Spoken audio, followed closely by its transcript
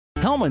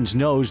Hellmans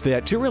knows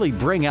that to really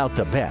bring out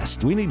the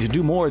best, we need to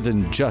do more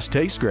than just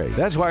taste great.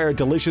 That's why our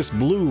delicious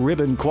blue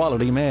ribbon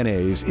quality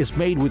mayonnaise is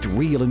made with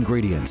real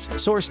ingredients,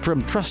 sourced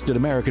from trusted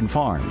American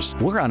farms.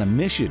 We're on a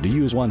mission to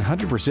use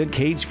 100%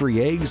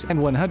 cage-free eggs and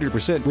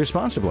 100%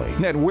 responsibly.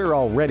 And we're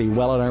already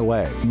well on our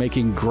way,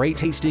 making great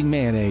tasting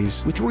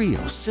mayonnaise with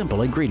real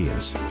simple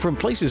ingredients from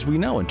places we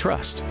know and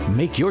trust.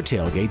 Make your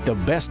tailgate the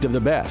best of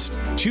the best.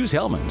 Choose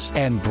Hellmans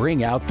and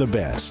bring out the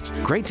best.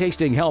 Great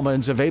tasting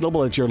Hellmans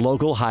available at your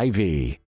local Hy-Vee.